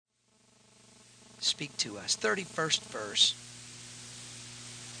speak to us. 31st verse,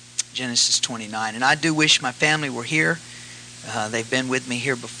 Genesis 29. And I do wish my family were here. They've been with me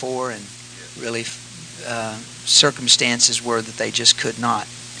here before, and really circumstances were that they just could not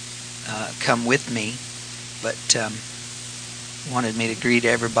come with me. But wanted me to greet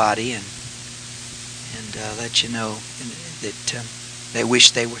everybody and let you know that they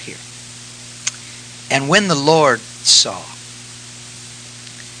wish they were here. And when the Lord saw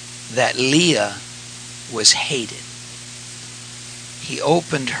that Leah was hated, He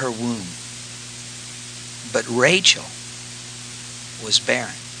opened her womb. But Rachel was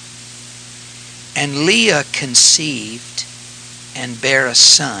barren. And Leah conceived and bare a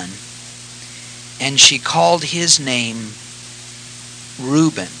son, and she called his name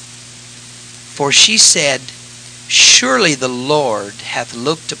Reuben. For she said, Surely the Lord hath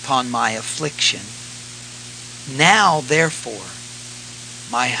looked upon my affliction. Now therefore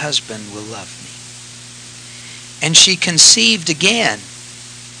my husband will love me. And she conceived again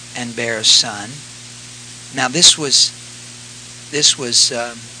and bare a son. Now this was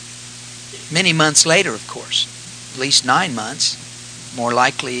many months later, of course. At least 9 months. More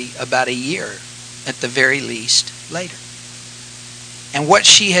likely about a year at the very least later. And what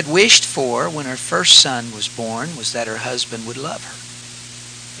she had wished for when her first son was born was that her husband would love her,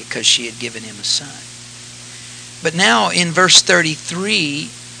 because she had given him a son. But now in verse 33,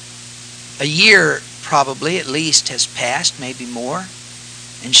 a year probably at least has passed, maybe more,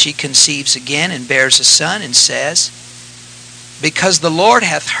 and she conceives again and bears a son and says, Because the Lord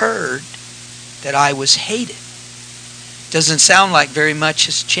hath heard that I was hated. Doesn't sound like very much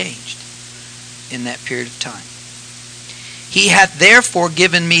has changed in that period of time. He hath therefore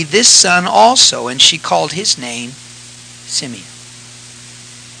given me this son also, and she called his name Simeon.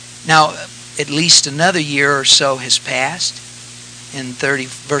 Now, at least another year or so has passed in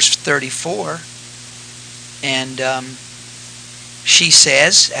verse 34. And she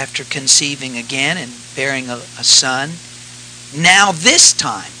says, after conceiving again and bearing a son, Now this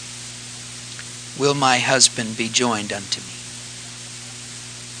time will my husband be joined unto me,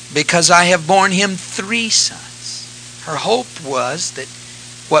 because I have borne him 3 sons. Her hope was that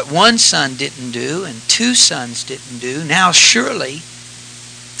what one son didn't do and 2 sons didn't do, now surely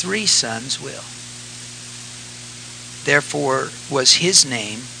 3 sons will. Therefore was his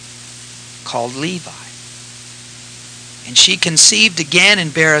name called Levi. And she conceived again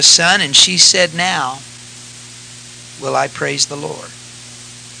and bare a son, and she said, Now will I praise the Lord.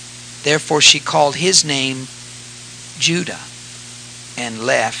 Therefore she called his name Judah, and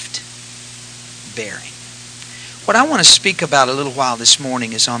left bearing. What I want to speak about a little while this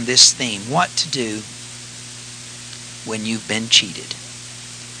morning is on this theme: what to do when you've been cheated.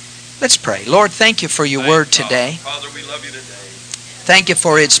 Let's pray. Lord, thank you for your word today. Father, we love you today. Thank you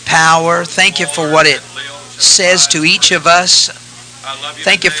for its power. Thank you for what it says to each of us.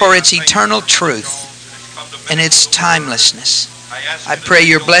 Thank you for its eternal truth and its timelessness. I pray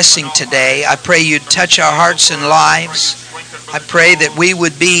your blessing today. I pray you'd touch our hearts and lives. I pray that we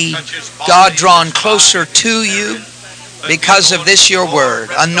would be, God, drawn closer to you because of this your word,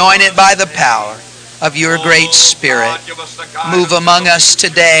 anointed by the power of your great Spirit. Move among us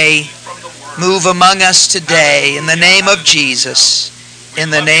today. Move among us today in the name of Jesus. In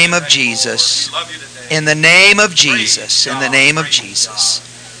the name of Jesus. In the name of Jesus. In the name of Jesus.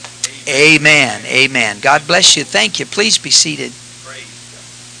 Amen. Amen. God bless you. Thank you. Please be seated.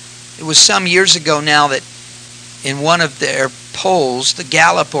 It was some years ago now that in one of their polls, the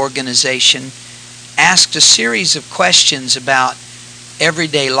Gallup organization asked a series of questions about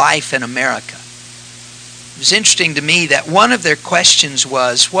everyday life in America. It was interesting to me that one of their questions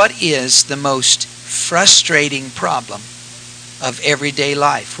was, what is the most frustrating problem of everyday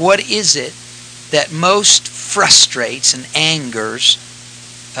life? What is it that most frustrates and angers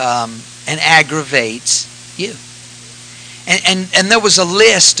and aggravates you? And there was a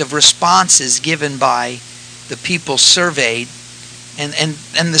list of responses given by the people surveyed, and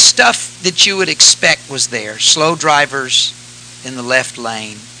the stuff that you would expect was there. Slow drivers in the left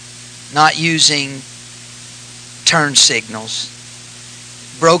lane, not using turn signals,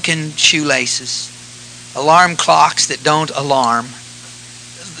 broken shoelaces, alarm clocks that don't alarm,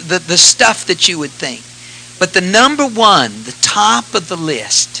 the stuff that you would think. But the number one, the top of the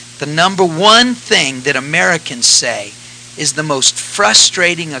list, the number one thing that Americans say is the most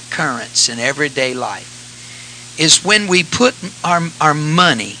frustrating occurrence in everyday life is when we put our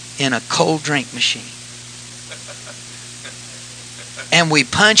money in a cold drink machine and we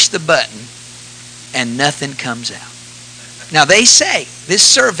punch the button and nothing comes out. Now they say, this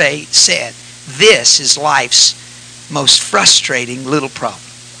survey said, this is life's most frustrating little problem.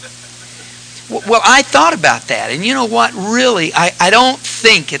 Well, I thought about that. And you know what? Really, I don't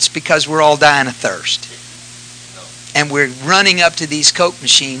think it's because we're all dying of thirst. And we're running up to these Coke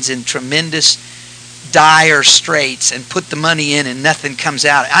machines in tremendous dire straits and put the money in and nothing comes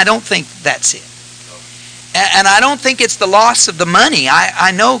out. I don't think that's it. And I don't think it's the loss of the money.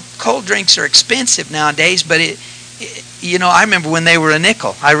 I know cold drinks are expensive nowadays, but I remember when they were a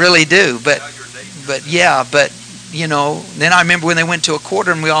nickel. I really do. But then I remember when they went to a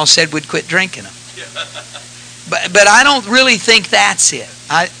quarter and we all said we'd quit drinking them. But I don't really think that's it.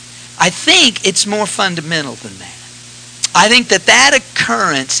 I think it's more fundamental than that. I think that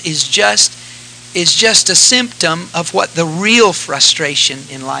occurrence is just a symptom of what the real frustration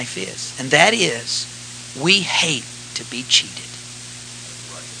in life is. And that is, we hate to be cheated.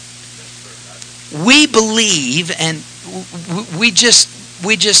 We believe, and we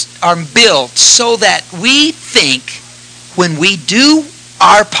just are built so that we think when we do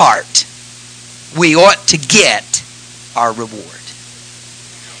our part, we ought to get our reward.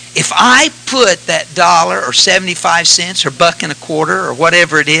 If I put that $1 or 75 cents or $1.25 or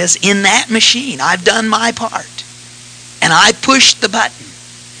whatever it is in that machine, I've done my part. And I pushed the button.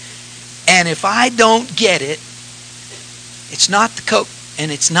 And if I don't get it, it's not the Coke and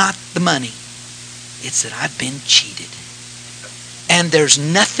it's not the money. It's that I've been cheated. And there's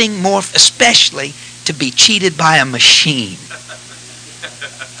nothing more, especially to be cheated by a machine.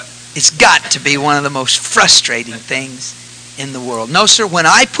 It's got to be one of the most frustrating things in the world. No, sir, when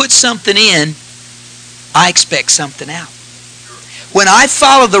I put something in, I expect something out. When I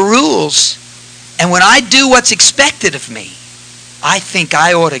follow the rules and when I do what's expected of me, I think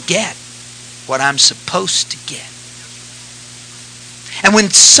I ought to get what I'm supposed to get. And when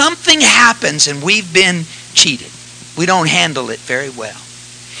something happens and we've been cheated, we don't handle it very well.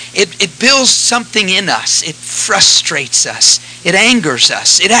 It builds something in us. It frustrates us. It angers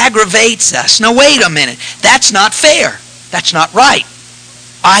us. It aggravates us. Now wait a minute. That's not fair. That's not right.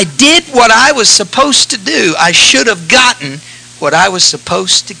 I did what I was supposed to do. I should have gotten what I was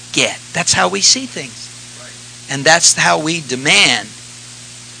supposed to get. That's how we see things. And that's how we demand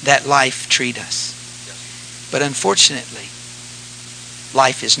that life treat us. But unfortunately,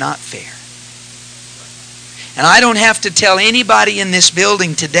 life is not fair. And I don't have to tell anybody in this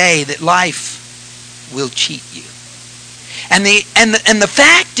building today that life will cheat you. And the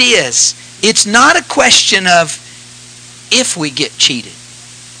fact is, it's not a question of if we get cheated.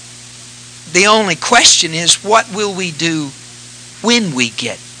 The only question is, what will we do when we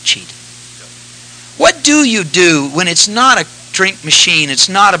get cheated? What do you do when it's not a drink machine, it's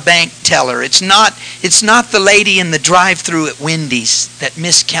not a bank teller, it's not the lady in the drive-thru at Wendy's that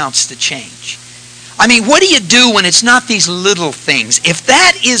miscounts the change? I mean, what do you do when it's not these little things? If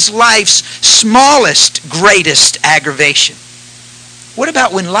that is life's smallest, greatest aggravation, what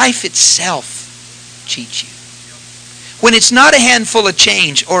about when life itself cheats you? When it's not a handful of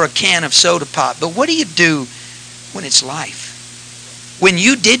change or a can of soda pop, but what do you do when it's life? When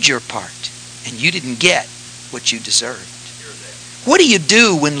you did your part and you didn't get what you deserved? What do you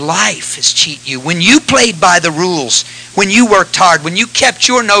do when life has cheated you? When you played by the rules, when you worked hard, when you kept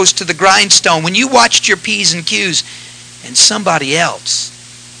your nose to the grindstone, when you watched your P's and Q's, and somebody else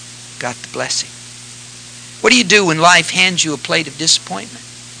got the blessing? What do you do when life hands you a plate of disappointment?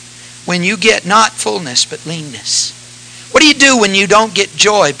 When you get not fullness but leanness? What do you do when you don't get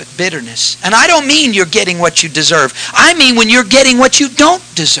joy but bitterness? And I don't mean you're getting what you deserve. I mean when you're getting what you don't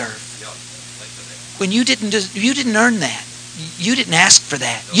deserve. When you didn't earn that. You didn't ask for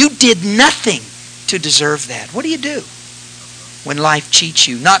that. You did nothing to deserve that. What do you do when life cheats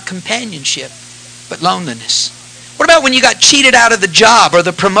you? Not companionship, but loneliness. What about when you got cheated out of the job or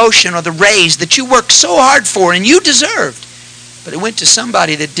the promotion or the raise that you worked so hard for and you deserved, but it went to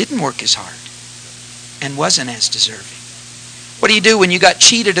somebody that didn't work as hard and wasn't as deserving? What do you do when you got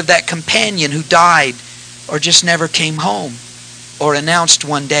cheated of that companion who died or just never came home or announced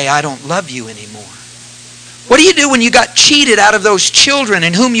one day, "I don't love you anymore"? What do you do when you got cheated out of those children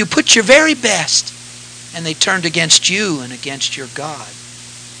in whom you put your very best and they turned against you and against your God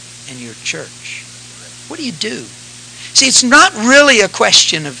and your church? What do you do? See, it's not really a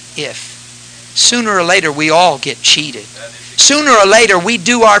question of if. Sooner or later, we all get cheated. Sooner or later, we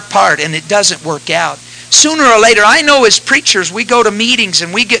do our part and it doesn't work out. Sooner or later, I know as preachers, we go to meetings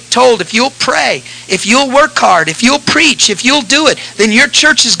and we get told, if you'll pray, if you'll work hard, if you'll preach, if you'll do it, then your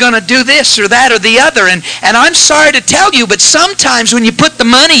church is going to do this or that or the other. And I'm sorry to tell you, but sometimes when you put the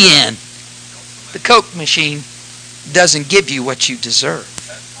money in, the Coke machine doesn't give you what you deserve.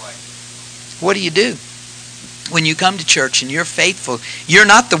 What do? When you come to church and you're faithful, you're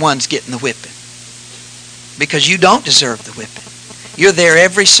not the ones getting the whipping because you don't deserve the whipping. You're there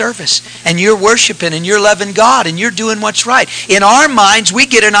every service, and you're worshiping, and you're loving God, and you're doing what's right. In our minds, we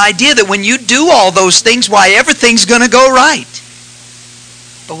get an idea that when you do all those things, why, everything's going to go right.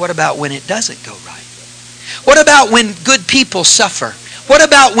 But what about when it doesn't go right? What about when good people suffer? What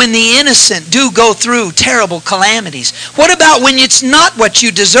about when the innocent do go through terrible calamities? What about when it's not what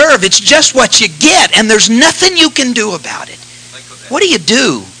you deserve, it's just what you get, and there's nothing you can do about it? What do you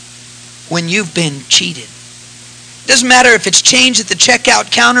do when you've been cheated? Doesn't matter if it's change at the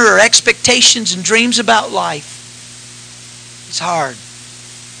checkout counter or expectations and dreams about life. It's hard.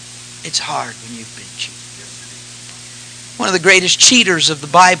 It's hard when you've been cheated. One of the greatest cheaters of the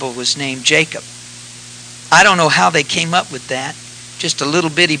Bible was named Jacob. I don't know how they came up with that. Just a little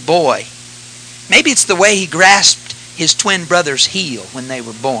bitty boy. Maybe it's the way he grasped his twin brother's heel when they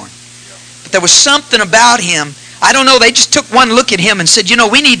were born. But there was something about him. I don't know, they just took one look at him and said,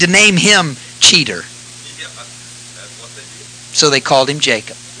 we need to name him Cheater. So they called him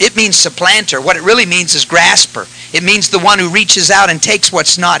Jacob. It means supplanter. What it really means is grasper. It means the one who reaches out and takes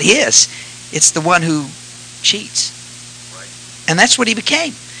what's not his. It's the one who cheats. And that's what he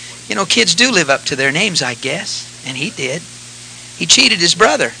became. Kids do live up to their names, I guess. And he did. He cheated his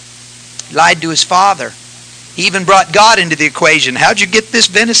brother. He lied to his father. He even brought God into the equation. How'd you get this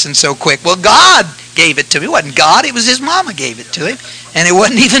venison so quick? Well, God gave it to me. It wasn't God. It was his mama gave it to him. And it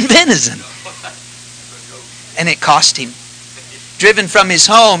wasn't even venison. And it cost him. Driven from his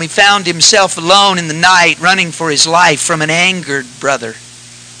home, he found himself alone in the night, running for his life from an angered brother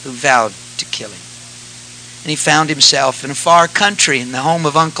who vowed to kill him. And he found himself in a far country in the home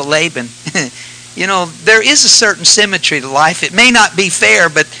of Uncle Laban. There is a certain symmetry to life. It may not be fair,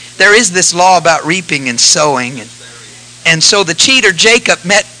 but there is this law about reaping and sowing. And so the cheater Jacob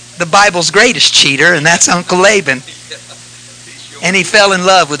met the Bible's greatest cheater, and that's Uncle Laban. And he fell in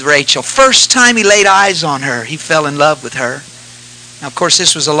love with Rachel. First time he laid eyes on her, he fell in love with her. Now, of course,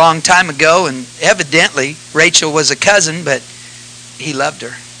 this was a long time ago, and evidently Rachel was a cousin, but he loved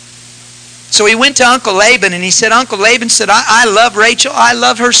her. So he went to Uncle Laban, and he said, Uncle Laban said, I love Rachel. I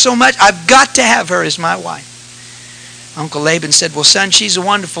love her so much. I've got to have her as my wife. Uncle Laban said, well, son, she's a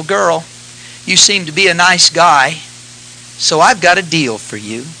wonderful girl. You seem to be a nice guy, so I've got a deal for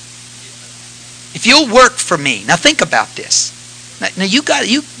you. If you'll work for me. Now, think about this. Now you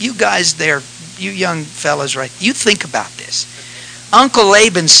guys there, you young fellas, right? You think about this. Uncle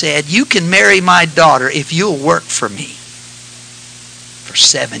Laban said, you can marry my daughter if you'll work for me for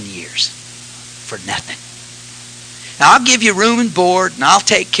 7 years for nothing. Now, I'll give you room and board, and I'll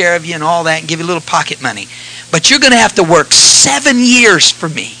take care of you and all that, and give you a little pocket money. But you're going to have to work 7 years for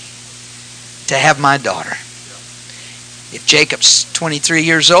me to have my daughter. If Jacob's 23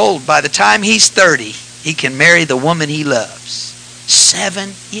 years old, by the time he's 30, he can marry the woman he loves.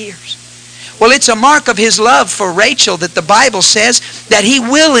 7 years. Well, it's a mark of his love for Rachel that the Bible says that he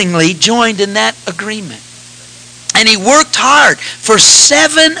willingly joined in that agreement. And he worked hard. For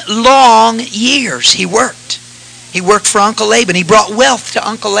 7 long years he worked. He worked for Uncle Laban. He brought wealth to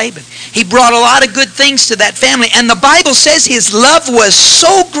Uncle Laban. He brought a lot of good things to that family. And the Bible says his love was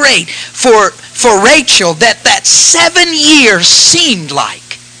so great for Rachel that 7 years seemed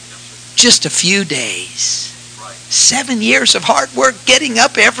like just a few days. 7 years of hard work, getting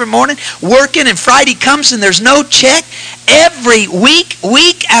up every morning, working, and Friday comes and there's no check. Every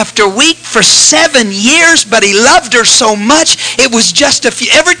week after week for 7 years, but he loved her so much, it was just a few.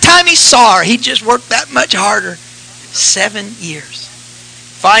 Every time he saw her, he just worked that much harder. 7 years.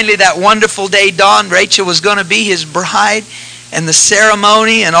 Finally, that wonderful day dawned. Rachel was going to be his bride, and the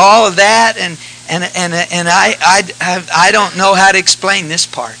ceremony and all of that, and I don't know how to explain this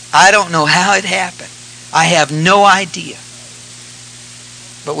part. I don't know how it happened. I have no idea.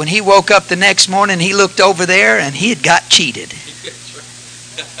 But when he woke up the next morning, he looked over there and he had got cheated.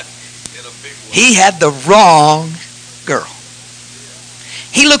 He had the wrong girl.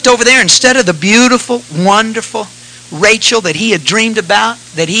 He looked over there, instead of the beautiful, wonderful Rachel that he had dreamed about,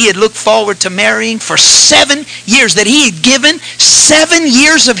 that he had looked forward to marrying for 7 years, that he had given 7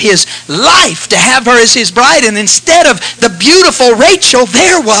 years of his life to have her as his bride, and instead of the beautiful Rachel,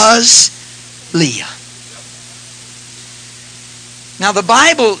 there was Leah. Now, the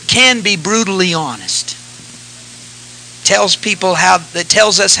Bible can be brutally honest. It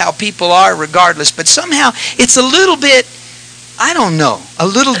tells us how people are regardless, but somehow it's a little bit, I don't know, a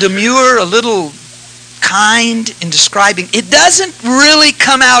little demure, a little kind in describing. It doesn't really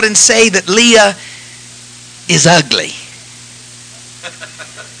come out and say that Leah is ugly.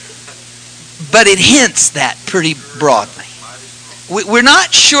 But it hints that pretty broadly. We're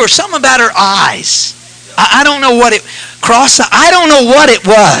not sure. Something about her eyes. I don't know what it I don't know what it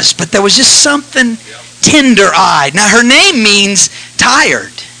was, but there was just something tender-eyed. Now her name means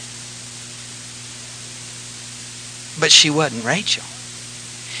tired. But she wasn't Rachel.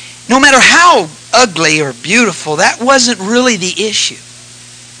 No matter how ugly or beautiful, that wasn't really the issue.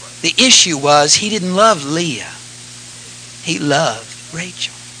 The issue was he didn't love Leah. He loved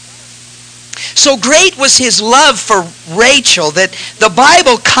Rachel. So great was his love for Rachel that the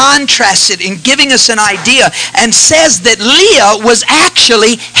Bible contrasts it in giving us an idea and says that Leah was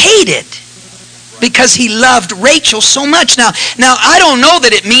actually hated because he loved Rachel so much. Now I don't know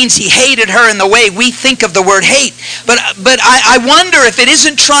that it means he hated her in the way we think of the word hate, but I wonder if it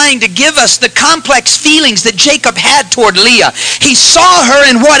isn't trying to give us the complex feelings that Jacob had toward Leah. He saw her,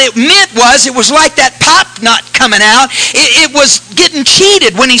 and what it meant was, it was like that pop nut coming out. It was getting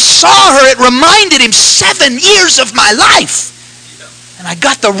cheated. When he saw her, it reminded him, 7 years of my life, and I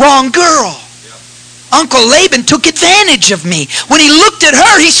got the wrong girl. Uncle Laban took advantage of me. When he looked at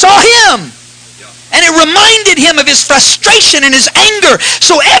her, he saw him. And it reminded him of his frustration and his anger.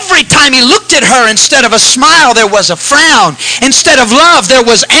 So every time he looked at her, instead of a smile, there was a frown. Instead of love, there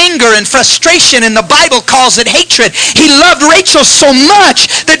was anger and frustration, and the Bible calls it hatred. He loved Rachel so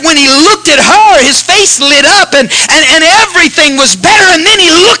much that when he looked at her, his face lit up and everything was better. And then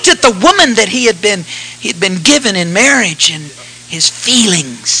he looked at the woman that he had been given in marriage, and his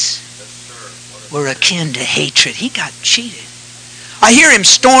feelings were akin to hatred. He got cheated. I hear him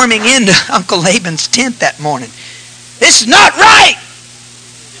storming into Uncle Laban's tent that morning. This is not right.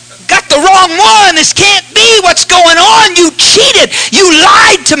 Got the wrong one. This can't be. What's going on? You cheated. You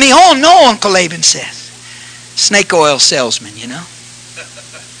lied to me. Oh no, Uncle Laban says. Snake oil salesman, you know.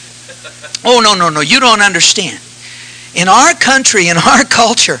 Oh no. You don't understand. In our country, in our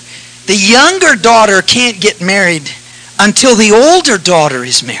culture, the younger daughter can't get married until the older daughter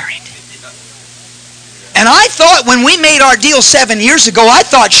is married. And I thought when we made our deal 7 years ago, I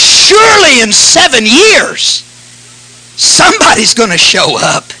thought surely in 7 years, somebody's going to show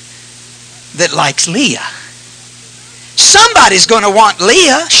up that likes Leah. Somebody's going to want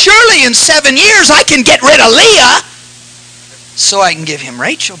Leah. Surely in 7 years I can get rid of Leah so I can give him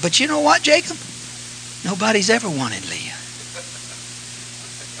Rachel. But you know what, Jacob? Nobody's ever wanted Leah.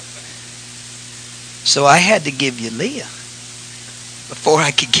 So I had to give you Leah before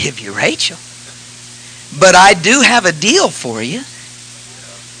I could give you Rachel. But I do have a deal for you.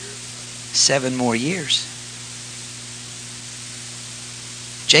 7 more years.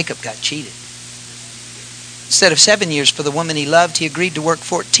 Jacob got cheated. Instead of 7 years for the woman he loved, he agreed to work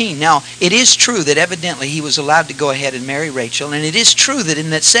 14. Now, it is true that evidently he was allowed to go ahead and marry Rachel. And it is true that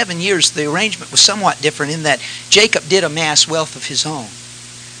in that 7 years, the arrangement was somewhat different in that Jacob did amass wealth of his own.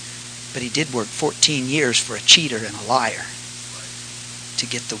 But he did work 14 years for a cheater and a liar to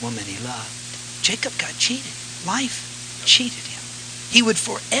get the woman he loved. Jacob got cheated. Life cheated him. He would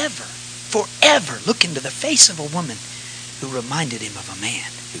forever look into the face of a woman who reminded him of a man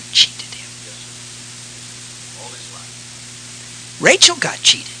who cheated him. Rachel got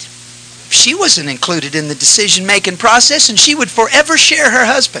cheated. She wasn't included in the decision-making process, and she would forever share her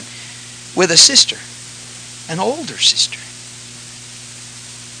husband with a sister, an older sister.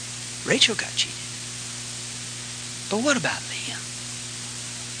 Rachel got cheated. But what about Leah?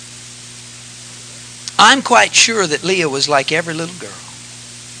 I'm quite sure that Leah was like every little girl.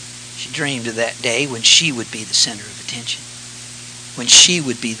 She dreamed of that day when she would be the center of attention, when she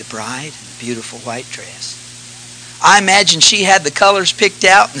would be the bride in the beautiful white dress. I imagine she had the colors picked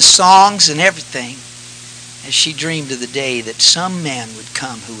out and the songs and everything as she dreamed of the day that some man would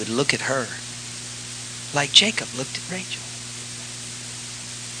come who would look at her like Jacob looked at Rachel.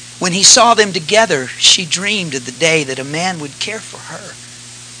 When he saw them together, she dreamed of the day that a man would care for her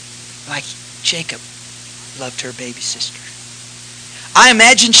like Jacob loved her baby sister. I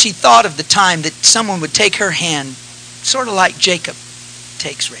imagine she thought of the time that someone would take her hand, sort of like Jacob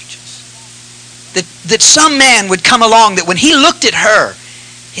takes Rachel's. That some man would come along that when he looked at her,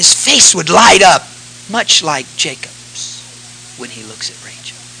 his face would light up, much like Jacob's when he looks at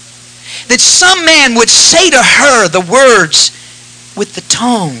Rachel. That some man would say to her the words with the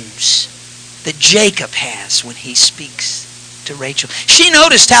tones that Jacob has when he speaks to Rachel. She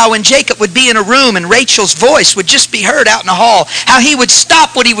noticed how when Jacob would be in a room and Rachel's voice would just be heard out in the hall, how he would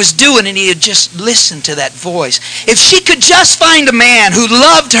stop what he was doing and he would just listen to that voice. If she could just find a man who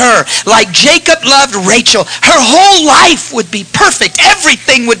loved her like Jacob loved Rachel, her whole life would be perfect.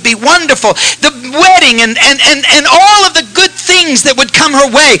 Everything would be wonderful. The wedding and all of the good things that would come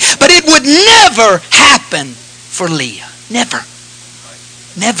her way. But it would never happen for Leah. Never.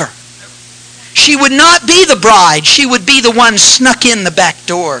 Never. She would not be the bride. She would be the one snuck in the back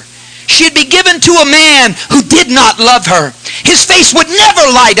door. She'd be given to a man who did not love her. His face would never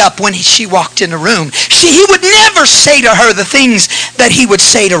light up when she walked in the room. He would never say to her the things that he would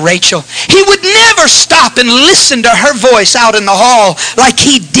say to Rachel. He would never stop and listen to her voice out in the hall like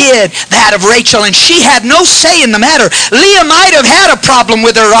he did that of Rachel. And she had no say in the matter. Leah might have had a problem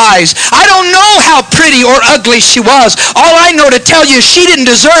with her eyes. I don't know how pretty or ugly she was. All I know to tell you is she didn't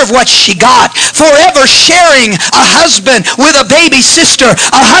deserve what she got. Forever sharing a husband with a baby sister.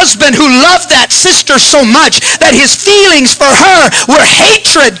 A husband who loved that sister so much that his feelings for her were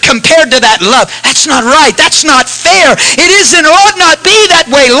hatred compared to that love. That's not right. That's not fair. It isn't, ought not be that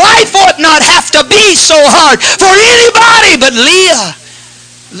way. Life ought not have to be so hard for anybody but Leah.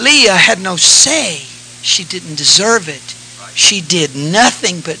 Leah had no say. She didn't deserve it. She did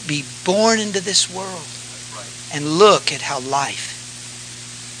nothing but be born into this world. And look at how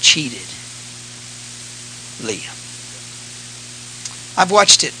life cheated Leah. I've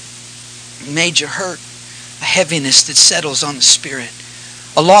watched it. Major hurt. A heaviness that settles on the spirit.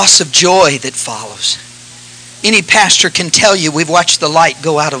 A loss of joy that follows. Any pastor can tell you we've watched the light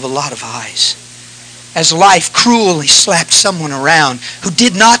go out of a lot of eyes. As life cruelly slapped someone around who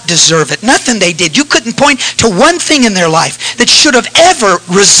did not deserve it. Nothing they did. You couldn't point to one thing in their life that should have ever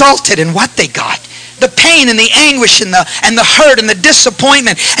resulted in what they got. The pain and the anguish and the hurt and the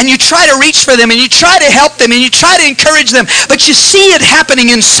disappointment. And you try to reach for them and you try to help them and you try to encourage them. But you see it happening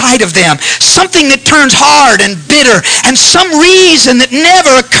inside of them. Something that turns hard and bitter. And some reason that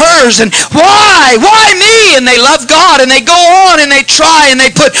never occurs. And why? Why me? And they love God and they go on and they try and they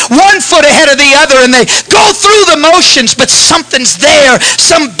put one foot ahead of the other and they go through the motions. But something's there.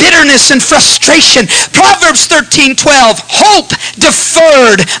 Some bitterness and frustration. Proverbs 13:12. Hope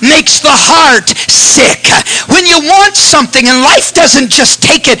deferred makes the heart sick. When you want something and life doesn't just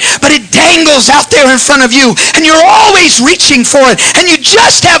take it, but it dangles out there in front of you and you're always reaching for it and you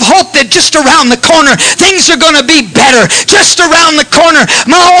just have hope that just around the corner things are going to be better. Just around the corner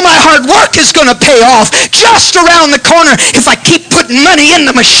all my hard work is going to pay off. Just around the corner if I keep putting money in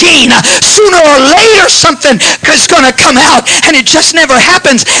the machine, sooner or later something is going to come out, and it just never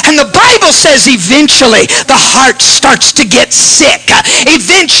happens. And the Bible says eventually the heart starts to get sick.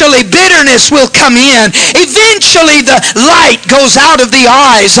 Eventually bitterness will come in. Eventually the light goes out of the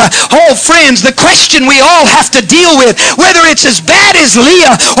eyes. Oh friends, the question we all have to deal with, whether it's as bad as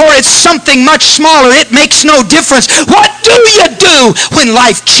Leah or it's something much smaller, it makes no difference. What do you do when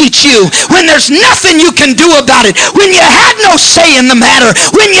life cheats you? When there's nothing you can do about it? When you had no say in the matter?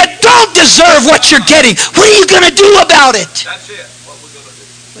 When you don't deserve what you're getting? What are you going to do about it? That's it. What we're going to do.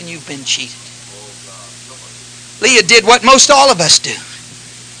 When you've been cheated. Leah did what most all of us do.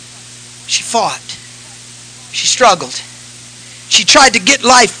 She fought. She struggled. She tried to get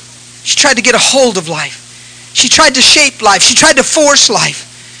life. She tried to get a hold of life. She tried to shape life. She tried to force life.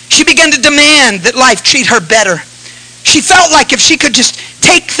 She began to demand that life treat her better. She felt like if she could just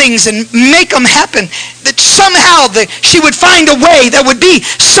take things and make them happen, that somehow she would find a way. There would be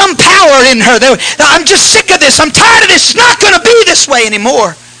some power in her. I'm just sick of this. I'm tired of this. It's not going to be this way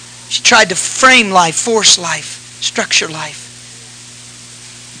anymore. She tried to frame life, force life, structure life.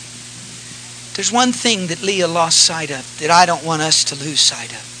 There's one thing that Leah lost sight of that I don't want us to lose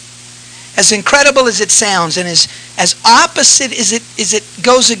sight of. As incredible as it sounds and as opposite as it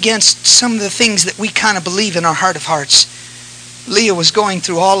goes against some of the things that we kind of believe in our heart of hearts, Leah was going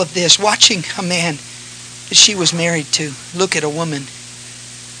through all of this, watching a man that she was married to look at a woman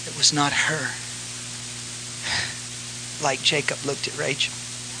that was not her. Like Jacob looked at Rachel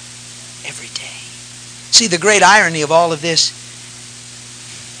every day. See, the great irony of all of this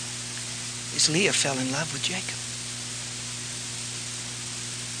is Leah fell in love with Jacob.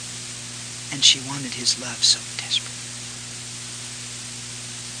 And she wanted his love so desperately.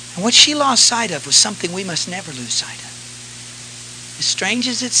 And what she lost sight of was something we must never lose sight of. As strange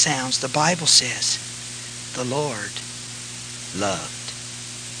as it sounds, the Bible says the Lord loved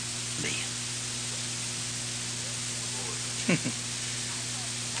Leah.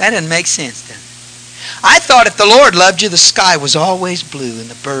 That doesn't make sense, does it? I thought if the Lord loved you, the sky was always blue and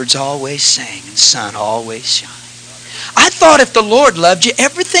the birds always sang and the sun always shone. I thought if the Lord loved you,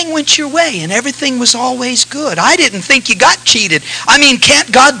 everything went your way and everything was always good. I didn't think you got cheated. I mean,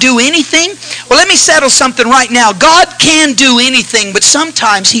 can't God do anything? Well, let me settle something right now. God can do anything, but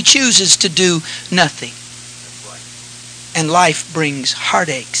sometimes He chooses to do nothing. And life brings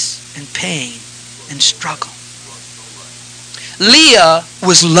heartaches and pain and struggle. Leah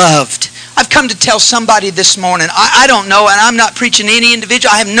was loved I've come to tell somebody this morning, I don't know, and I'm not preaching to any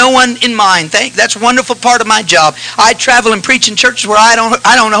individual. I have no one in mind. That's a wonderful part of my job. I travel and preach in churches where I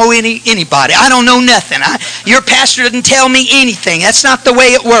don't know anybody. I don't know nothing. Your pastor didn't tell me anything. That's not the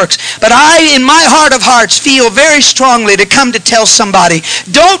way it works. But I, in my heart of hearts, feel very strongly to come to tell somebody,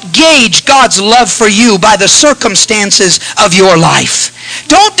 don't gauge God's love for you by the circumstances of your life.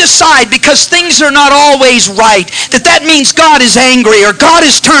 Don't decide because things are not always right that means God is angry or God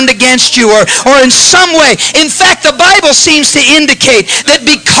is turned against you or in some way. In fact, the Bible seems to indicate that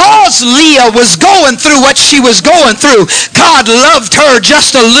because Leah was going through what she was going through, God loved her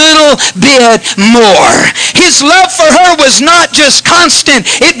just a little bit more. His love for her was not just constant,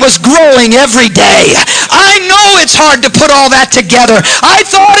 it was growing every day. I know it's hard to put all that together. I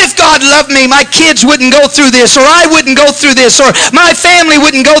thought if God loved me, my kids wouldn't go through this, or I wouldn't go through this, or my family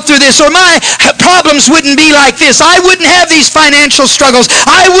wouldn't go through this, or my problems wouldn't be like this. I wouldn't have these financial struggles.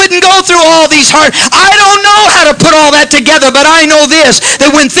 I wouldn't go through all these hard. I don't know how to put all that together, but I know this, that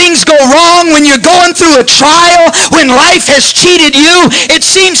when things go wrong, when you're going through a trial, when life has cheated you, it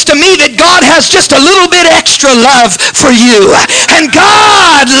seems to me that God has just a little bit extra love for you. And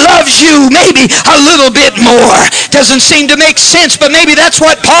God loves you maybe a little bit more. Doesn't seem to make sense, but maybe that's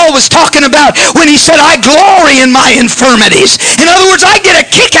what Paul was talking about when he said, I glory in my infirmities. In other words, I get a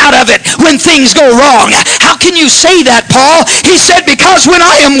kick out of it when things go wrong. How can you say that, Paul? He said, because when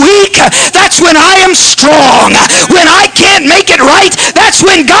I am weak, that's when I am strong. When I can't make it right, that's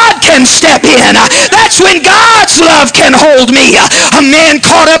when God can step in. That's when God's love can hold me. A man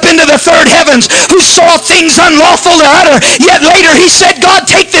caught up into the third heavens who saw things unlawful to utter, yet later he said, God,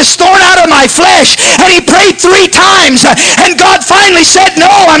 take this thorn out of my flesh. And he prayed 3 times, and God finally said, no,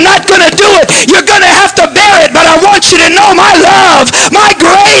 I'm not going to do it. You're going to have to bear it, but I want you to know my love, my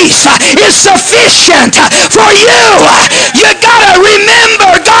grace is sufficient for you. You got to remember,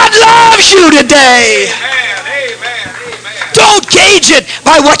 God loves you today. Don't gauge it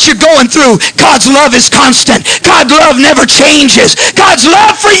by what you're going through. God's love is constant. God's love never changes. God's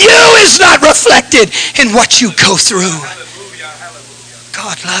love for you is not reflected in what you go through.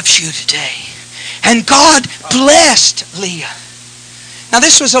 God loves you today. And God blessed Leah. Now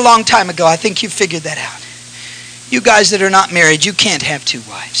this was a long time ago. I think you figured that out. You guys that are not married, you can't have 2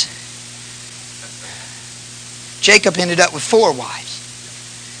 wives. Jacob ended up with 4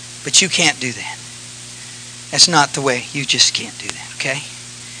 wives. But you can't do that. That's not the way. You just can't do that, okay?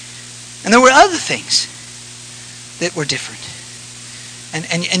 And there were other things that were different.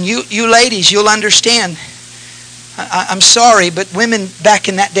 And you ladies, you'll understand. I'm sorry, but women back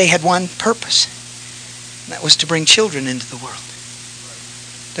in that day had one purpose. And that was to bring children into the world.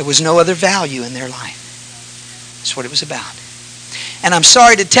 There was no other value in their life. That's what it was about. And I'm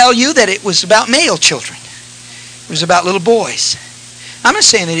sorry to tell you that it was about male children. It was about little boys. I'm not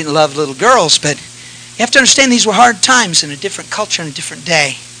saying they didn't love little girls, but you have to understand these were hard times in a different culture and a different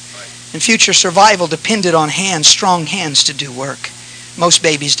day. And future survival depended on hands, strong hands to do work. Most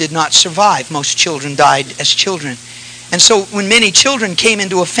babies did not survive. Most children died as children. And so when many children came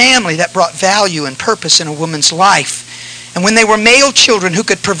into a family, that brought value and purpose in a woman's life. And when they were male children who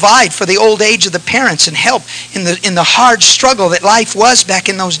could provide for the old age of the parents and help in the hard struggle that life was back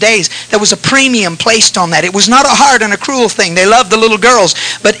in those days, there was a premium placed on that. It was not a hard and a cruel thing. They loved the little girls,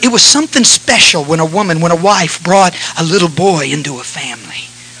 but it was something special when a wife brought a little boy into a family.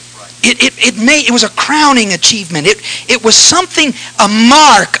 It was a crowning achievement. It was something, a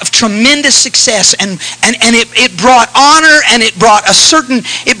mark of tremendous success, and it brought honor, and it brought a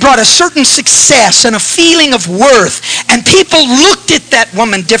certain success and a feeling of worth. And people looked at that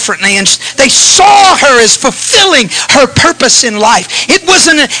woman differently, and they saw her as fulfilling her purpose in life. It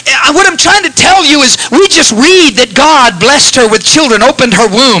wasn't what I'm trying to tell you is we just read that God blessed her with children, opened her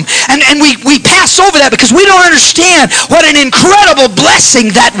womb, and we pass over that because we don't understand what an incredible blessing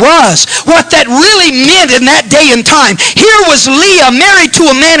that was. What that really meant in that day and time. Here was Leah married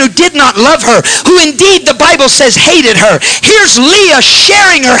to a man who did not love her, who indeed the Bible says hated her. Here's Leah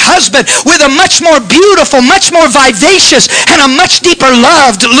sharing her husband with a much more beautiful, much more vivacious, and a much deeper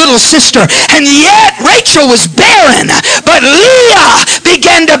loved little sister. And yet Rachel was barren, but Leah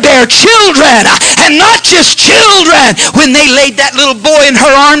began to bear children, and not just children. When they laid that little boy in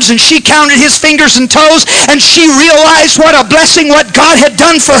her arms and she counted his fingers and toes, and she realized what a blessing what God had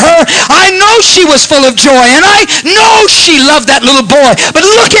done for her, I know she was full of joy, and I know she loved that little boy. But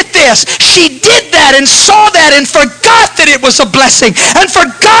look at this. She did that and saw that and forgot that it was a blessing and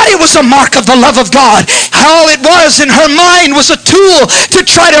forgot it was a mark of the love of God. All it was in her mind was a tool to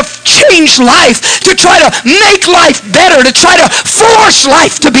try to change life, to try to make life better, to try to force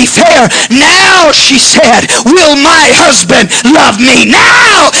life to be fair. Now, she said, will my husband love me?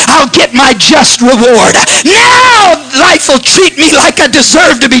 Now I'll get my just reward. Now life will treat me like I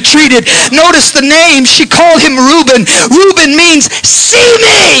deserve to be treated. Notice the name. She called him Reuben. Reuben means see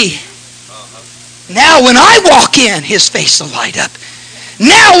me. Now when I walk in, his face will light up.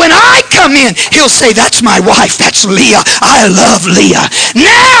 Now when I come in, he'll say, that's my wife, that's Leah. I love Leah.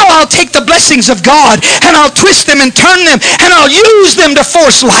 Now I'll take the blessings of God and I'll twist them and turn them and I'll use them to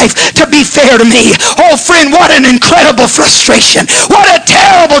force life to be fair to me. Oh friend, what an incredible frustration. What a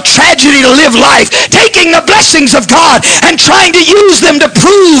terrible tragedy to live life, taking the blessings of God and trying to use them to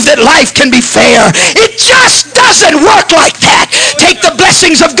prove that life can be fair. It just doesn't work like that. Take the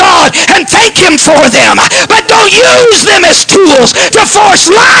blessings of God and thank Him for them, but don't use them as tools to force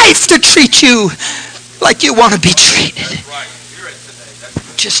life to treat you like you want to be treated.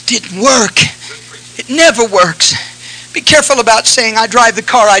 It just didn't work. It never works. Be careful about saying, I drive the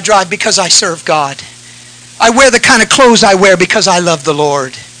car I drive because I serve God. I wear the kind of clothes I wear because I love the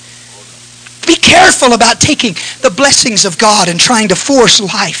Lord. Be careful about taking the blessings of God and trying to force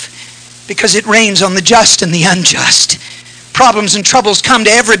life because it rains on the just and the unjust. Problems and troubles come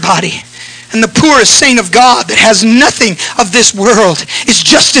to everybody. And the poorest saint of God that has nothing of this world is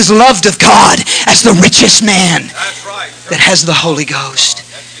just as loved of God as the richest man that has the Holy Ghost.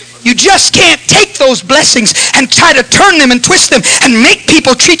 You just can't take those blessings and try to turn them and twist them and make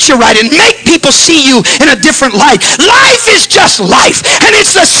people treat you right and make people see you in a different light. Life is just life, and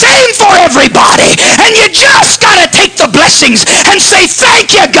it's the same for everybody. And you just got to take the blessings and say,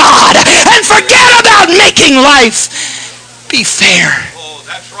 thank you, God, and forget about making life be fair.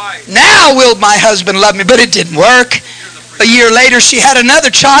 Now will my husband love me? But it didn't work. A year later, she had another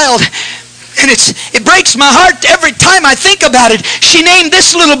child. And it breaks my heart every time I think about it. She named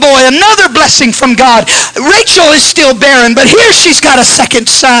this little boy another blessing from God. Rachel is still barren, but here she's got a second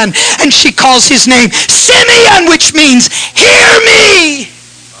son. And she calls his name Simeon, which means, hear me.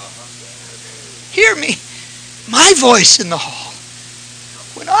 Hear me. My voice in the hall.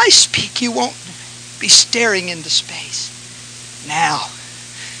 When I speak, you won't be staring into space. Now.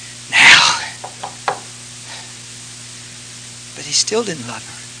 But he still didn't love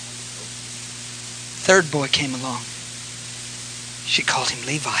her. Third boy came along. She called him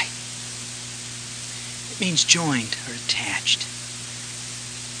Levi. It means joined or attached.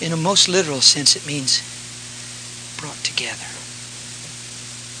 In a most literal sense, it means brought together.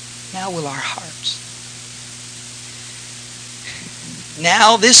 Now will our hearts.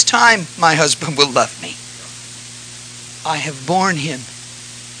 Now this time my husband will love me. I have borne him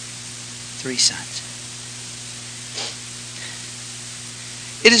 3 sons.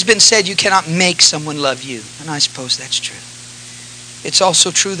 It has been said you cannot make someone love you, and I suppose that's true. It's also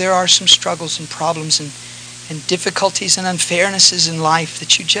true there are some struggles and problems and difficulties and unfairnesses in life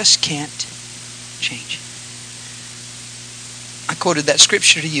that you just can't change. I quoted that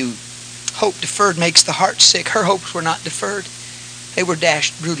scripture to you. Hope deferred makes the heart sick. Her hopes were not deferred. They were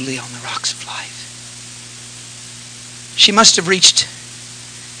dashed brutally on the rocks of life. She must have reached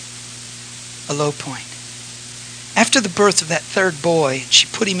a low point. After the birth of that third boy, she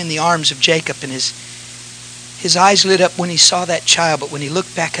put him in the arms of Jacob, and his eyes lit up when he saw that child, but when he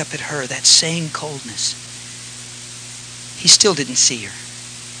looked back up at her, that same coldness. He still didn't see her.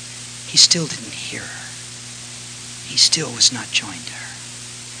 He still didn't hear her. He still was not joined to her.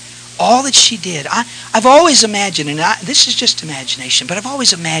 All that she did, I've always imagined, and this is just imagination, but I've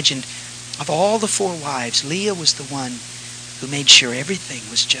always imagined of all the 4 wives, Leah was the one who made sure everything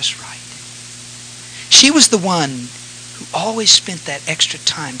was just right. She was the one who always spent that extra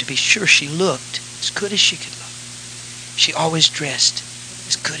time to be sure she looked as good as she could look. She always dressed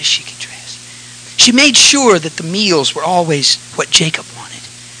as good as she could dress. She made sure that the meals were always what Jacob wanted.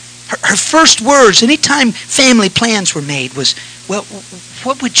 Her first words, anytime family plans were made, was, well,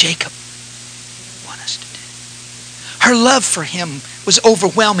 what would Jacob want us to do? Her love for him was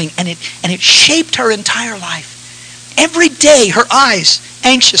overwhelming, and it shaped her entire life. Every day, her eyes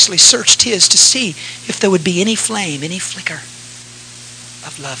anxiously searched his to see if there would be any flame, any flicker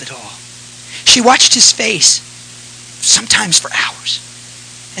of love at all. She watched his face, sometimes for hours.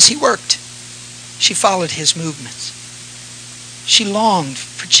 As he worked, she followed his movements. She longed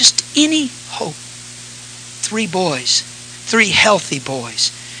for just any hope. 3 boys, 3 healthy boys,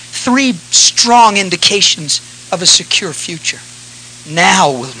 3 strong indications of a secure future.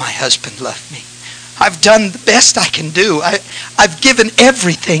 Now will my husband love me. I've done the best I can do. I've given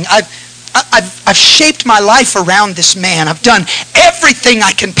everything. I've I've shaped my life around this man. I've done everything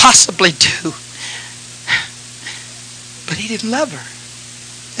I can possibly do. But he didn't love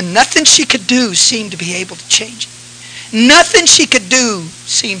her. And nothing she could do seemed to be able to change it. Nothing she could do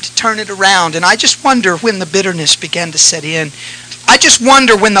seemed to turn it around. And I just wonder when the bitterness began to set in. I just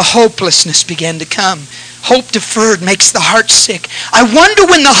wonder when the hopelessness began to come. Hope deferred makes the heart sick. I wonder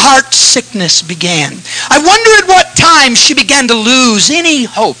when the heart sickness began. I wonder at what time she began to lose any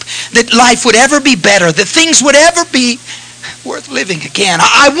hope that life would ever be better, that things would ever be worth living again.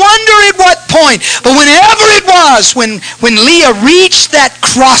 I wonder at what point, but whenever it was, when Leah reached that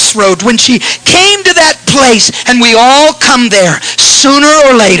crossroad, when she came to that place, and we all come there sooner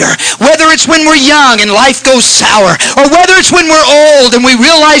or later, whether it's when we're young and life goes sour, or whether it's when we're old and we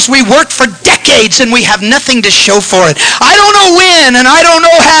realize we worked for decades and we have nothing to show for it. I don't know when, and I don't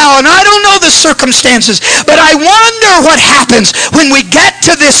know how, and I don't know the circumstances, but I wonder what happens when we get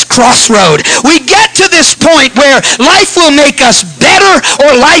to this crossroad. We get to this point where life will make us better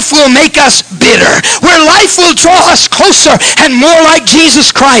or life will make us bitter, where life will draw us closer and more like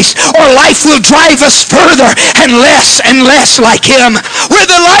Jesus Christ, or life will drive us further and less like him, where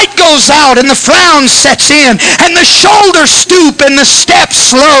the light goes out and the frown sets in and the shoulders stoop and the step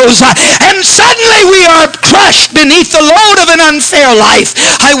slows and suddenly we are crushed beneath the load of an unfair life.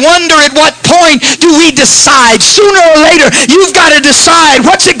 I wonder at what point do we decide? Sooner or later, you've got to decide,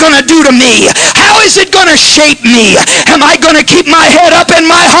 what's it going to do to me? How is it going to shape me? Am I going to keep my head up and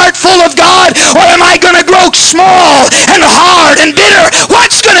my heart full of God, or am I going to grow small and hard and bitter?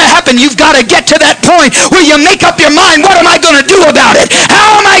 What's going to happen? You've got to get to that point where you make up your mind, what am I going to do about it?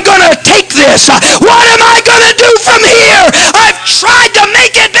 How am I going to take this? What am I going to do from here? I've tried to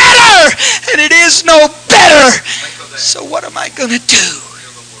make it better, and it is no better. So what am I going to do?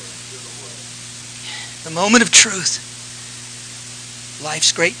 The moment of truth.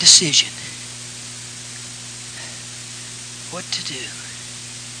 Life's great decision. What to do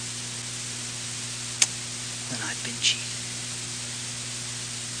when I've been cheated.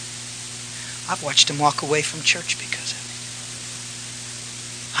 I've watched them walk away from church because of it.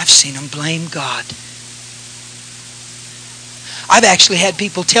 I've seen them blame God. I've actually had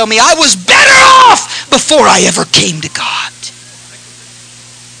people tell me I was better off before I ever came to God.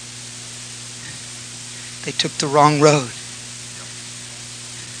 They took the wrong road.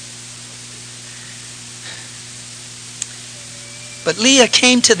 But Leah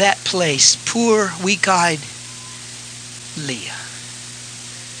came to that place, poor, weak-eyed Leah,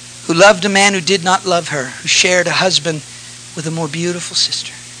 who loved a man who did not love her, who shared a husband with a more beautiful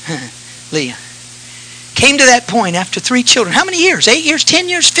sister. Leah came to that point after 3 children. How many years? 8 years? 10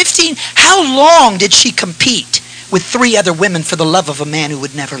 years? 15? How long did she compete with 3 other women for the love of a man who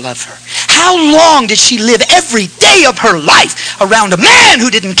would never love her? How long did she live every day of her life around a man who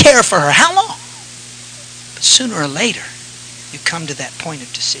didn't care for her? How long? But sooner or later, you come to that point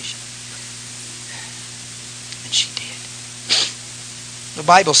of decision. And she did. The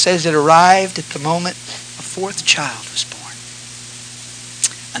Bible says it arrived at the moment a 4th child was born.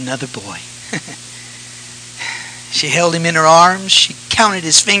 Another boy. She held him in her arms. She counted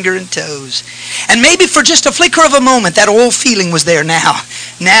his finger and toes. And maybe for just a flicker of a moment, that old feeling was there now.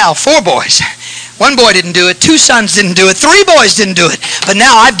 Now, 4 boys. 1 boy didn't do it. 2 sons didn't do it. 3 boys didn't do it. But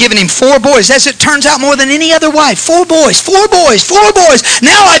now I've given him 4 boys. As it turns out, more than any other wife. 4 boys, 4 boys, 4 boys.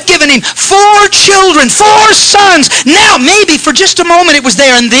 Now I've given him 4 children, 4 sons. Now maybe for just a moment it was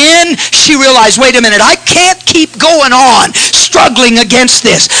there. And then she realized, wait a minute, I can't keep going on struggling against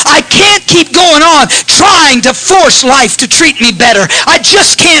this. I can't keep going on trying to force life to treat me better. I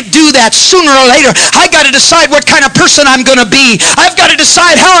just can't do that. Sooner or later, I got to decide what kind of person I'm going to be. I've got to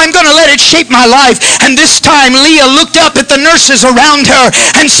decide how I'm going to let it shape my life. And this time, Leah looked up at the nurses around her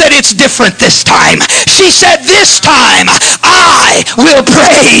and said, it's different this time. She said, this time, I will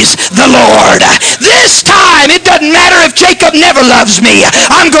praise the Lord. This time, it doesn't matter if Jacob never loves me.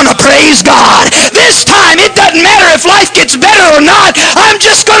 I'm going to praise God. This time, it doesn't matter if life gets better or not. I'm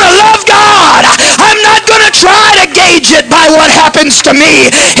just going to love God. I'm not going to try to gauge it by what happens to me.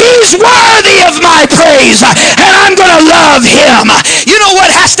 He's worthy of my praise, and I'm going to love him. You know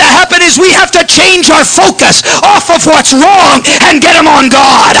what has to happen is we have to change our focus off of what's wrong and get them on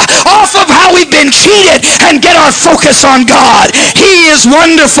God. Off of how we've been cheated and get our focus on God. He is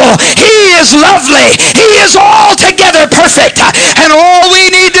wonderful. He is lovely. He is altogether perfect. And all we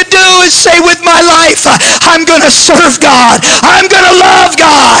need to do is say with my life, I'm going to serve God. I'm going to love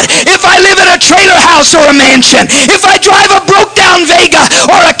God. If I live in a trailer house or a mansion, if I drive a broke down Vega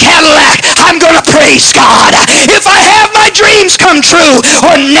or a Cadillac, I'm going to praise God. If I have my dreams come true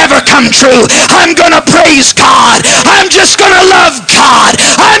or never come true, I'm going to praise God. I'm just going to love God.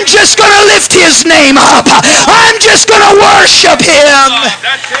 I'm just going to lift His name up. I'm just going to worship Him.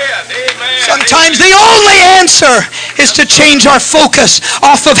 Sometimes the only answer is to change our focus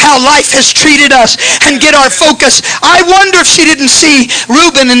off of how life has treated us and get our focus. I wonder if she didn't see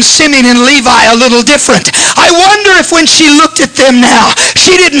Reuben and Simeon and Levi a little different. I wonder if when she looked at them now,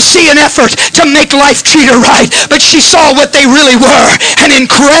 she didn't see an effort to make life treat her right, but she saw what they really were, an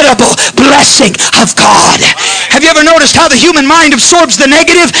incredible blessing of God. Have you ever noticed how the human mind absorbs the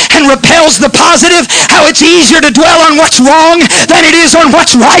negative and repels the positive? How it's easier to dwell on what's wrong than it is on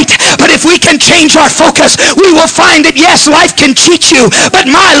what's right? But if we can change our focus, we will find that yes, life can cheat you, but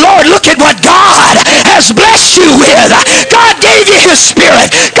my Lord, look at what God has blessed you with. God gave you His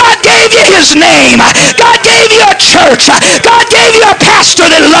Spirit. God gave you His name. God gave you a church. God gave you a pastor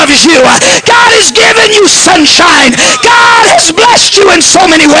that loves you. God has given you sunshine. God has blessed you in so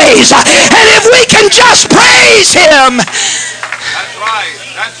many ways. And if we can just praise Him,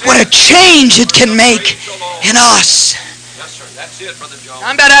 what a change it can make in us.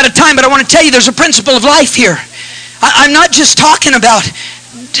 I'm about out of time, but I want to tell you there's a principle of life here. I'm not just talking about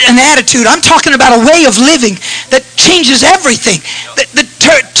an attitude. I'm talking about a way of living that changes everything, that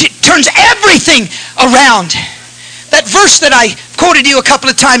turns everything around. That verse that I quoted you a couple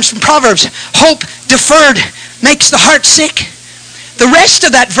of times from Proverbs, hope deferred makes the heart sick. The rest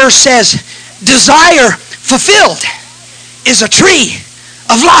of that verse says, desire fulfilled is a tree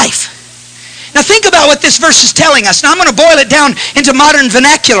of life. Now think about what this verse is telling us. Now I'm going to boil it down into modern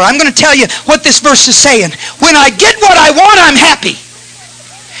vernacular. I'm going to tell you what this verse is saying. When I get what I want, I'm happy.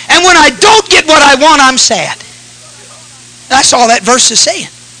 And when I don't get what I want, I'm sad. That's all that verse is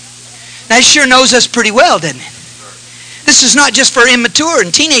saying. Now it sure knows us pretty well, doesn't it? This is not just for immature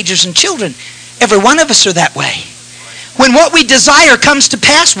and teenagers and children. Every one of us are that way. When what we desire comes to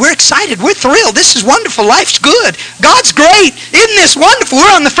pass, we're excited. We're thrilled. This is wonderful. Life's good. God's great. Isn't this wonderful?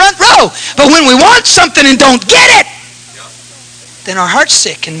 We're on the front row. But when we want something and don't get it, then our heart's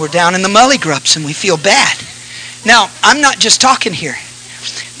sick and we're down in the mully grubs and we feel bad. Now, I'm not just talking here.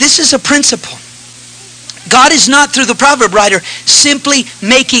 This is a principle. God is not, through the proverb writer, simply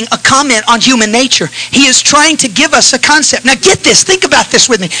making a comment on human nature. He is trying to give us a concept. Now get this. Think about this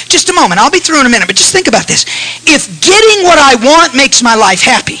with me. Just a moment. I'll be through in a minute, but just think about this. If getting what I want makes my life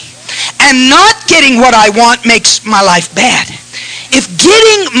happy, and not getting what I want makes my life bad, if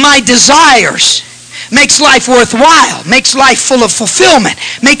getting my desires makes life worthwhile, makes life full of fulfillment,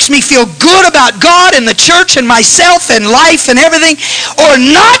 makes me feel good about God and the church and myself and life and everything, or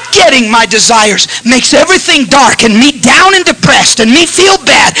not getting my desires makes everything dark and me down and depressed and me feel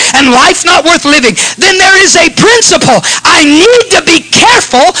bad and life not worth living, then there is a principle. I need to be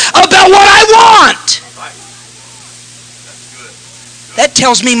careful about what I want. That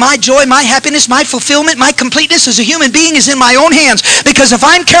tells me my joy, my happiness, my fulfillment, my completeness as a human being is in my own hands. Because if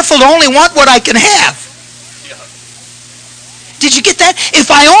I'm careful to only want what I can have. Did you get that?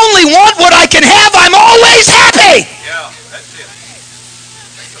 If I only want what I can have, I'm always happy. Yeah, that's it.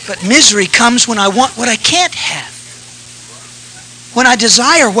 But misery comes when I want what I can't have. When I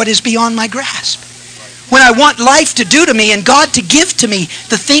desire what is beyond my grasp. When I want life to do to me and God to give to me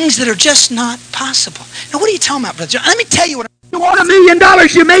the things that are just not possible. Now what are you talking about, brother? Let me tell you what. If you want $1 million,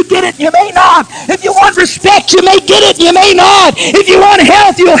 you may get it, you may not. If you want respect, you may get it, you may not. If you want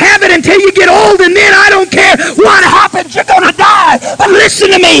health, you'll have it until you get old, and then I don't care what happens, you're going to die. But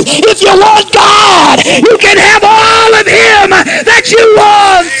listen to me, if you want God, you can have all of Him that you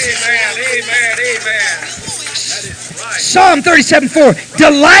want. Amen, amen. That is right. Psalm 37:4,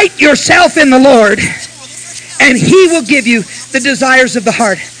 delight yourself in the Lord, and He will give you the desires of the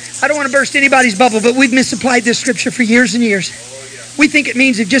heart. I don't want to burst anybody's bubble, but we've misapplied this scripture for years and years. We think it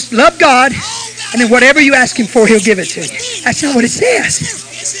means if just love God, and then whatever you ask Him for, He'll give it to you. That's not what it says.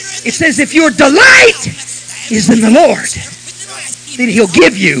 It says if your delight is in the Lord, then He'll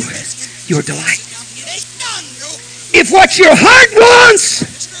give you your delight. If what your heart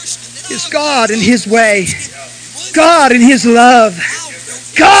wants is God and His way, God and His love,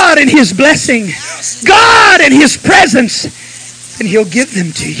 God and His blessing, God and His presence, and He'll give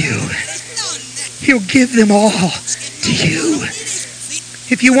them to you. He'll give them all to you.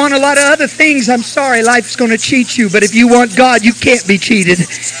 If you want a lot of other things, I'm sorry, life's going to cheat you. But if you want God, you can't be cheated.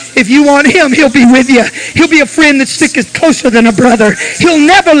 If you want Him, He'll be with you. He'll be a friend that sticks closer than a brother. He'll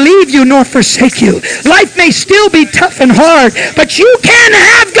never leave you nor forsake you. Life may still be tough and hard, but you can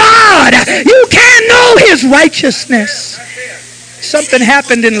have God. You can know His righteousness. Something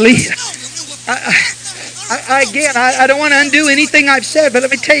happened in Leah. I don't want to undo anything I've said, but let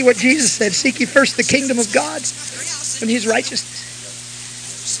me tell you what Jesus said. Seek ye first the kingdom of God and His righteousness,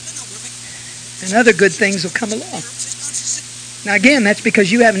 and other good things will come along. Now again, that's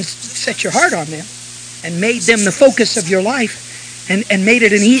because you haven't set your heart on them and made them the focus of your life and made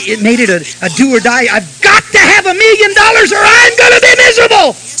it a do or die. I've got to have $1 million or I'm going to be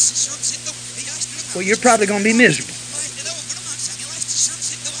miserable. Well, you're probably going to be miserable.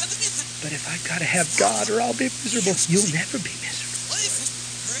 But if I've got to have God or I'll be miserable, you'll never be miserable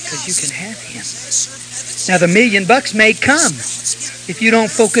because you can have Him. Now the $1 million may come if you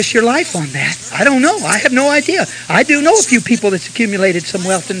don't focus your life on that. I don't know. I have no idea. I do know a few people that's accumulated some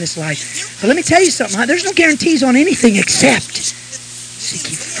wealth in this life. But let me tell you something. There's no guarantees on anything except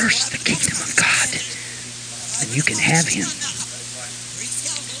seek ye first the kingdom of God. And you can have Him.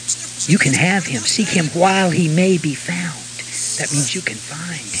 You can have Him. Seek Him while He may be found. That means you can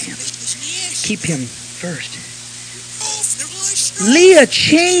find Him. Keep Him first. Leah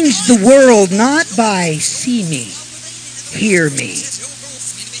changed the world not by see me, hear me,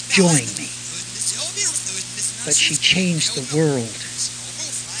 join me, but she changed the world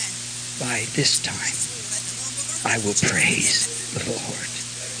by this time. I will praise the Lord.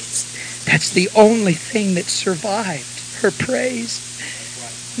 That's the only thing that survived, her praise.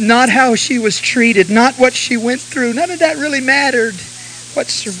 Not how she was treated, not what she went through. None of that really mattered. What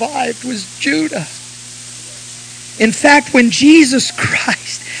survived was Judah. In fact, when Jesus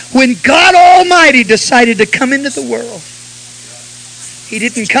Christ, when God Almighty decided to come into the world, He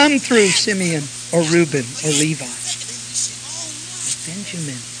didn't come through Simeon or Reuben or Levi, or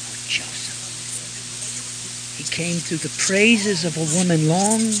Benjamin or Joseph. He came through the praises of a woman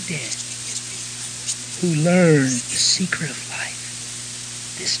long dead who learned the secret of life.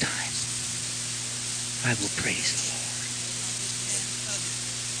 This time, I will praise the Lord.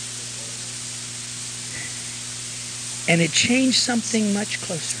 And it changed something much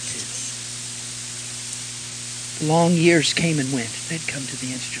closer to. The long years came and went. They'd come to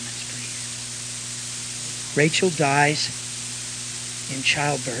the instruments, please. Rachel dies in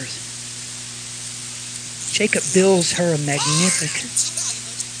childbirth. Jacob builds her a magnificent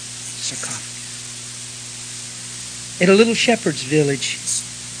sarcophagus at a little shepherd's village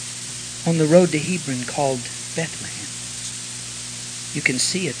on the road to Hebron called Bethlehem. You can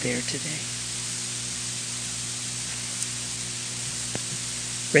see it there today.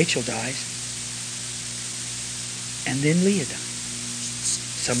 Rachel dies, and then Leah dies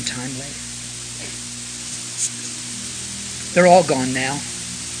sometime later. They're all gone now.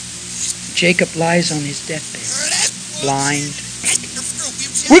 Jacob lies on his deathbed, blind.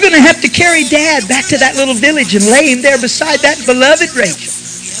 We're going to have to carry Dad back to that little village and lay him there beside that beloved Rachel.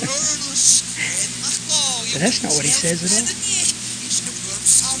 But that's not what he says at all.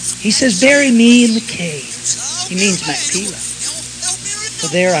 He says, bury me in the cave. He means Machpelah. For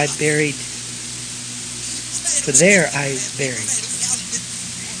there I buried.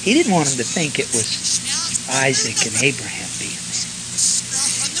 He didn't want him to think it was Isaac and Abraham being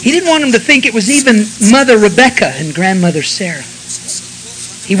there. He didn't want him to think it was even Mother Rebecca and Grandmother Sarah.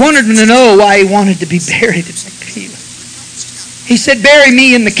 He wanted him to know why he wanted to be buried at Machpelah. He said, bury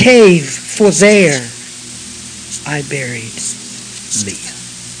me in the cave, for there I buried Leah.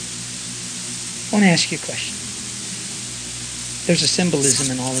 I want to ask you a question. There's a symbolism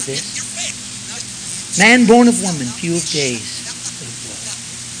in all of this. Man born of woman, few of days.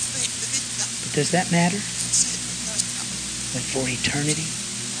 But does that matter? When for eternity,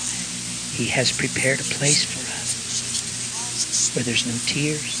 He has prepared a place for us where there's no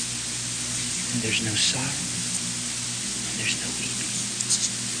tears, and there's no sorrow, and there's no weeping.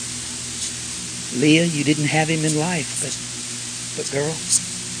 Leah, you didn't have him in life, but girl,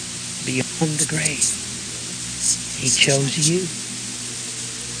 beyond the grave, He chose you.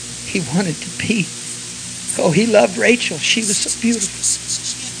 He wanted to be. Oh, He loved Rachel. She was so beautiful.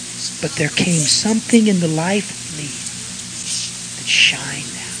 But there came something in the life of Leah that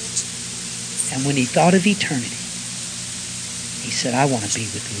shined out. And when He thought of eternity, He said, I want to be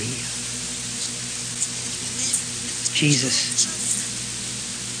with Leah. Jesus,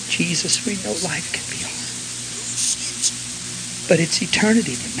 we know life can be hard. But it's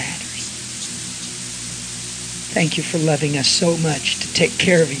eternity that matters. Thank You for loving us so much to take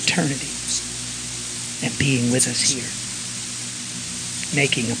care of eternity and being with us here,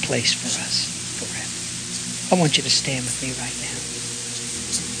 making a place for us forever. I want you to stand with me right now.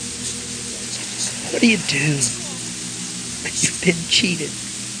 What do you do when you've been cheated?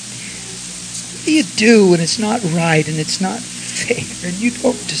 What do you do when it's not right and it's not fair and you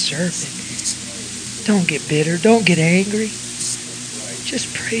don't deserve it? Don't get bitter. Don't get angry.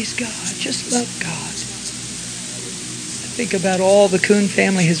 Just praise God. Just love God. Think about all the Kuhn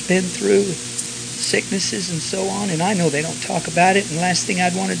family has been through, sicknesses and so on, and I know they don't talk about it, and the last thing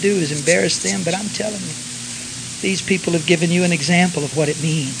I'd want to do is embarrass them, but I'm telling you, These people have given you an example of what it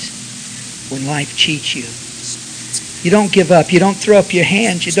means when life cheats you. You don't give up. You don't throw up your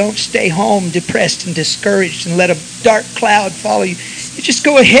hands. You don't stay home depressed and discouraged and let a dark cloud follow you. You just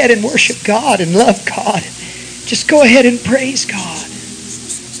go ahead and worship God and love God. Just go ahead and praise God.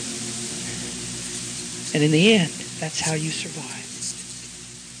 And in the end, that's how you survive.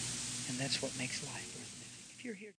 And that's what makes life worth living. If you're here